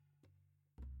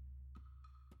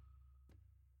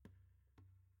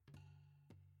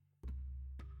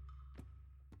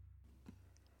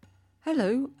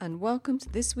Hello and welcome to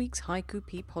this week's Haiku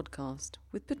P podcast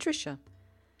with Patricia.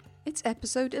 It's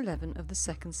episode 11 of the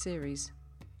second series.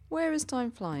 Where is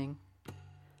time flying?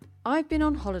 I've been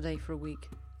on holiday for a week,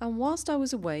 and whilst I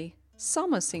was away,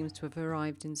 summer seems to have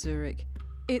arrived in Zurich.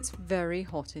 It's very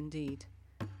hot indeed.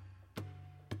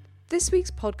 This week's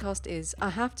podcast is,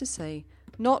 I have to say,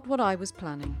 not what I was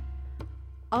planning.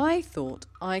 I thought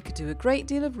I could do a great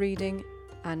deal of reading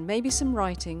and maybe some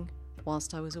writing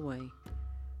whilst I was away.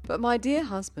 But my dear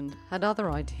husband had other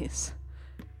ideas.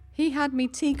 He had me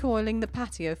teak-oiling the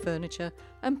patio furniture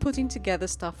and putting together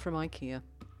stuff from IKEA.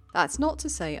 That's not to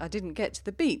say I didn't get to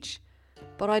the beach,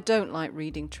 but I don't like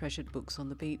reading treasured books on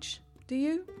the beach. Do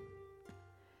you?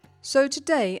 So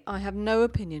today I have no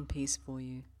opinion piece for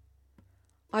you.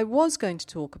 I was going to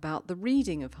talk about the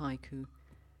reading of haiku,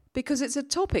 because it's a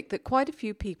topic that quite a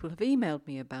few people have emailed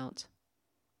me about.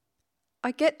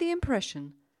 I get the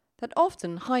impression that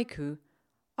often haiku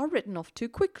are written off too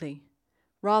quickly,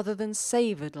 rather than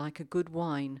savoured like a good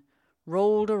wine,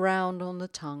 rolled around on the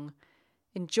tongue,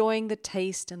 enjoying the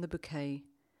taste and the bouquet,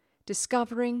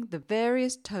 discovering the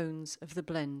various tones of the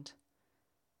blend.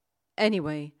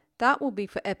 Anyway, that will be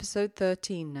for episode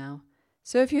 13 now,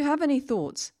 so if you have any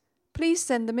thoughts, please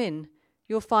send them in.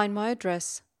 You'll find my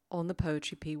address on the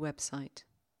Poetry P website.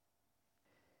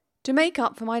 To make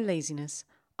up for my laziness,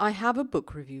 I have a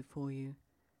book review for you.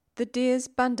 The Deer's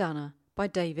Bandana by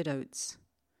David Oates.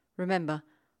 Remember,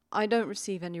 I don't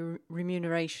receive any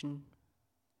remuneration.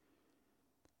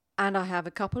 And I have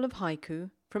a couple of haiku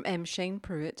from M. Shane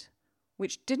Pruitt,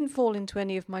 which didn't fall into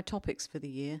any of my topics for the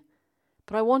year,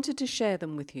 but I wanted to share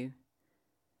them with you.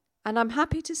 And I'm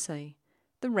happy to say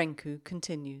the Renku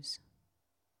continues.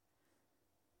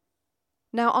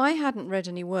 Now, I hadn't read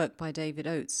any work by David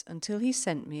Oates until he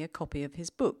sent me a copy of his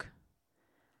book.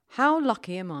 How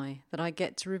lucky am I that I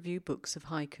get to review books of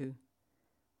haiku.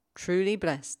 Truly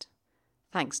blessed.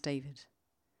 Thanks, David.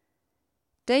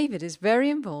 David is very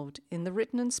involved in the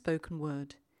written and spoken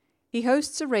word. He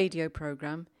hosts a radio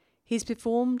program. He's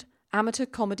performed amateur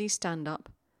comedy stand-up.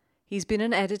 He's been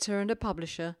an editor and a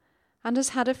publisher and has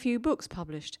had a few books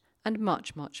published and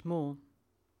much, much more.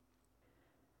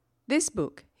 This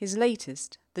book, his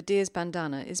latest, The Deer's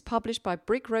Bandana, is published by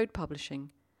Brick Road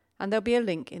Publishing, and there'll be a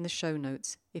link in the show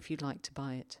notes if you'd like to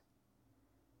buy it.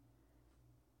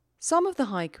 Some of the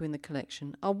haiku in the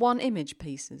collection are one-image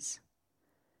pieces.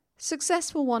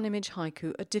 Successful one-image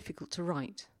haiku are difficult to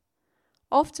write.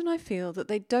 Often I feel that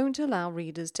they don't allow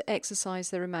readers to exercise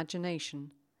their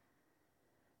imagination.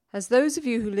 As those of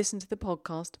you who listen to the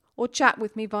podcast or chat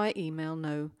with me via email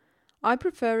know, I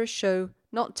prefer a show,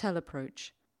 not tell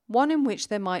approach, one in which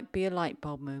there might be a light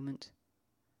bulb moment,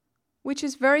 which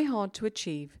is very hard to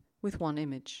achieve with one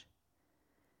image.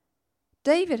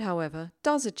 David, however,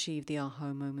 does achieve the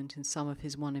aha moment in some of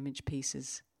his one-image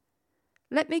pieces.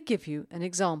 Let me give you an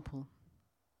example.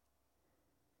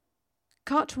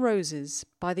 Cut roses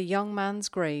by the young man's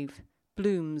grave,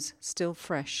 blooms still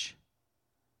fresh.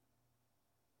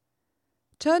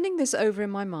 Turning this over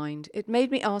in my mind, it made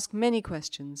me ask many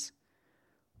questions,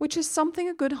 which is something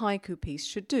a good haiku piece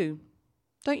should do,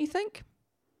 don't you think?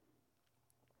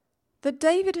 That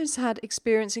David has had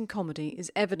experience in comedy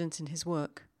is evident in his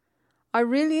work. I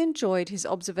really enjoyed his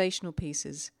observational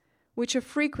pieces, which are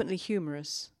frequently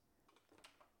humorous.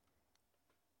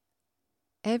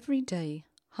 Every day,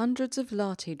 hundreds of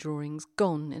latte drawings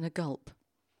gone in a gulp.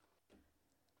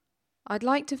 I'd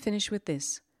like to finish with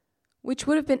this, which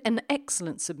would have been an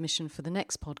excellent submission for the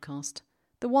next podcast,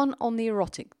 the one on the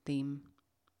erotic theme.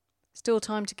 Still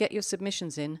time to get your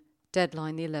submissions in,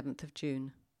 deadline the 11th of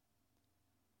June.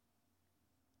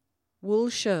 Wool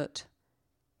shirt.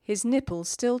 His nipple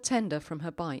still tender from her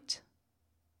bite.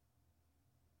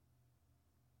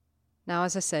 Now,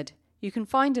 as I said, you can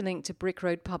find a link to Brick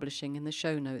Road Publishing in the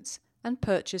show notes and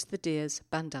purchase the Deer's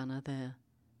Bandana there.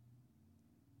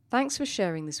 Thanks for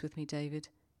sharing this with me, David.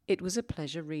 It was a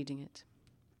pleasure reading it.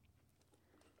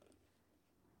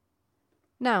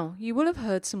 Now, you will have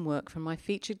heard some work from my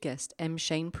featured guest, M.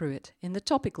 Shane Pruitt, in the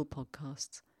topical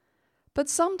podcasts. But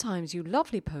sometimes you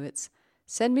lovely poets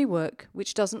send me work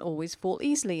which doesn't always fall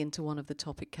easily into one of the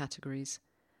topic categories,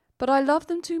 but I love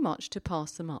them too much to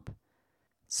pass them up.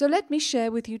 So let me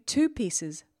share with you two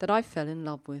pieces that I fell in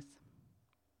love with.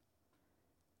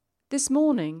 This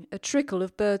morning, a trickle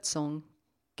of birdsong,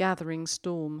 gathering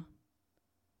storm.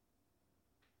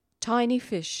 Tiny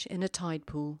fish in a tide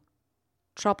pool,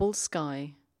 troubled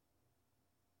sky.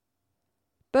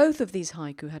 Both of these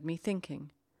haiku had me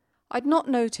thinking. I'd not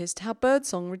noticed how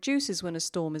birdsong reduces when a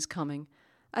storm is coming,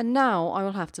 and now I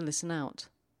will have to listen out.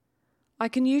 I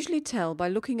can usually tell by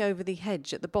looking over the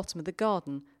hedge at the bottom of the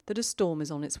garden that a storm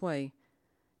is on its way.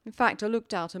 In fact, I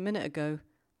looked out a minute ago.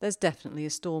 There's definitely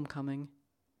a storm coming.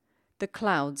 The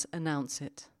clouds announce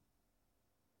it.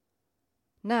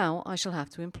 Now I shall have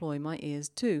to employ my ears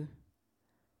too.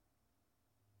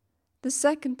 The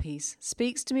second piece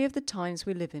speaks to me of the times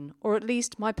we live in, or at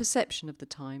least my perception of the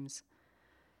times.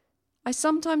 I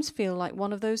sometimes feel like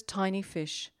one of those tiny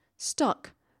fish,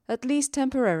 stuck, at least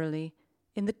temporarily,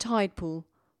 in the tide pool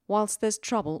whilst there's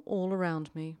trouble all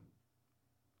around me.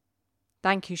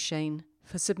 Thank you, Shane,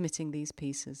 for submitting these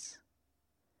pieces.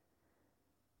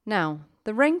 Now,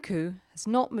 the Renku has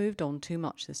not moved on too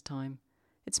much this time.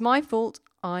 It's my fault,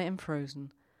 I am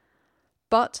frozen.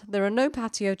 But there are no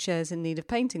patio chairs in need of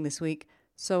painting this week,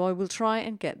 so I will try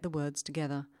and get the words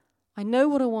together. I know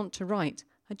what I want to write,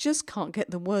 I just can't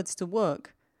get the words to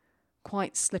work.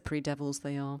 Quite slippery devils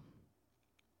they are.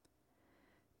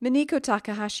 Mineko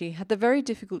Takahashi had the very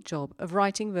difficult job of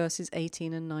writing verses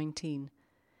 18 and 19.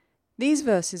 These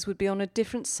verses would be on a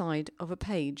different side of a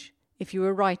page if you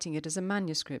were writing it as a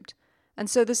manuscript, and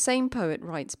so the same poet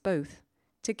writes both,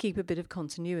 to keep a bit of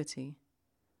continuity.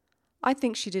 I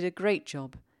think she did a great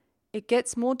job. It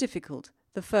gets more difficult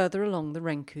the further along the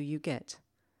Renku you get.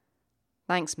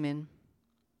 Thanks, Min.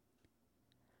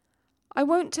 I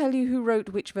won't tell you who wrote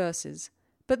which verses,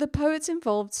 but the poets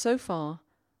involved so far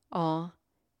are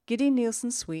Giddy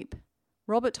Nielsen Sweep,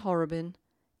 Robert Horrobin,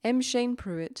 M. Shane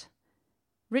Pruitt,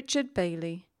 Richard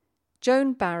Bailey,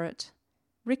 Joan Barrett,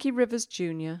 Ricky Rivers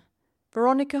Jr.,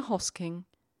 Veronica Hosking,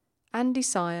 Andy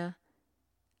Sire,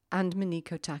 and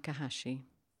Mineko Takahashi.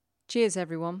 Cheers,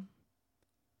 everyone.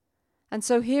 And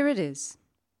so here it is.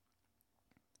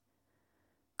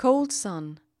 Cold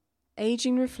sun,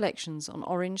 aging reflections on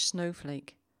orange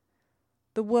snowflake.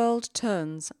 The world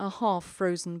turns a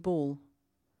half-frozen ball.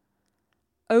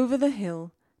 Over the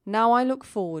hill, now I look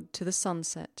forward to the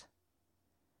sunset.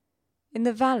 In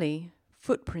the valley,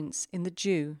 footprints in the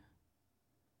dew.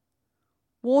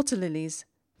 Water lilies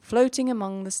floating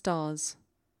among the stars,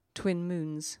 twin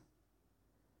moons.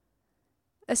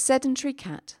 A sedentary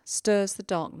cat stirs the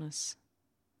darkness.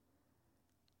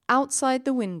 Outside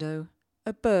the window,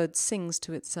 a bird sings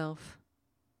to itself.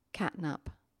 Catnap.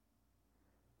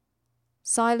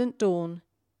 Silent dawn,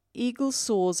 eagle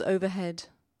soars overhead.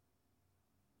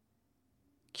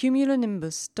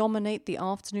 Cumulonimbus dominate the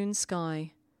afternoon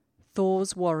sky,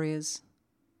 Thor's warriors.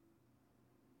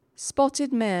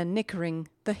 Spotted mare nickering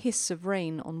the hiss of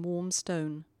rain on warm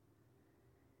stone.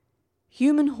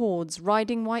 Human hordes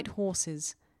riding white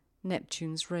horses,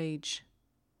 Neptune's rage.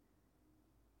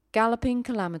 Galloping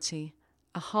calamity,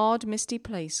 a hard misty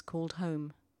place called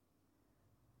home.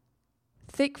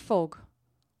 Thick fog,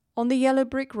 on the yellow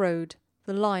brick road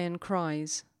the lion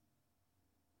cries.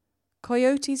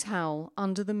 Coyotes howl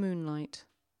under the moonlight.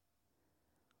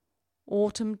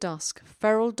 Autumn dusk,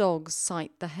 feral dogs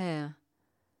sight the hare.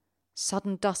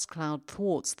 Sudden dust cloud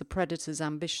thwarts the predator's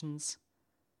ambitions.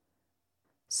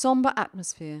 Sombre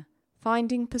atmosphere,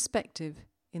 finding perspective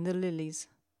in the lilies.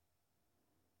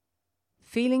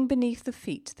 Feeling beneath the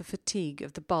feet the fatigue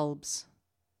of the bulbs.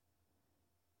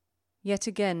 Yet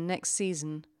again next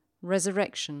season,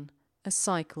 resurrection, a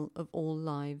cycle of all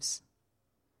lives.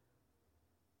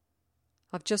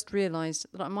 I've just realised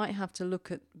that I might have to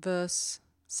look at verse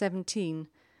 17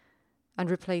 and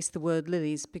replace the word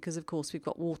lilies because, of course, we've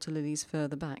got water lilies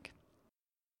further back.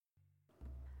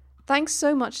 Thanks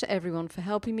so much to everyone for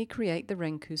helping me create the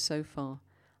Renku so far.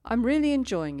 I'm really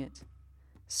enjoying it.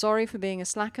 Sorry for being a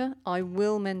slacker. I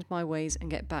will mend my ways and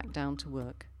get back down to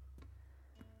work.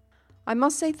 I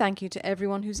must say thank you to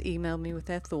everyone who's emailed me with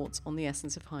their thoughts on the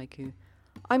essence of haiku.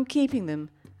 I'm keeping them,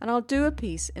 and I'll do a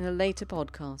piece in a later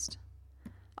podcast.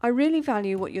 I really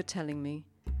value what you're telling me,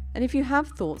 and if you have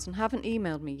thoughts and haven't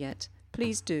emailed me yet,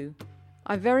 please do.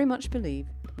 I very much believe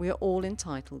we are all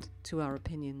entitled to our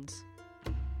opinions.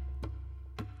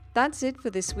 That's it for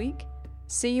this week.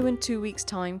 See you in 2 weeks'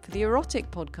 time for the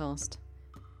erotic podcast.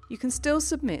 You can still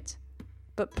submit,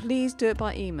 but please do it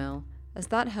by email, as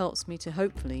that helps me to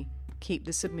hopefully keep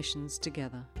the submissions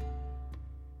together.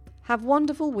 Have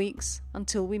wonderful weeks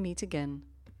until we meet again.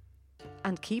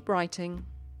 And keep writing.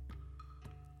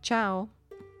 Ciao.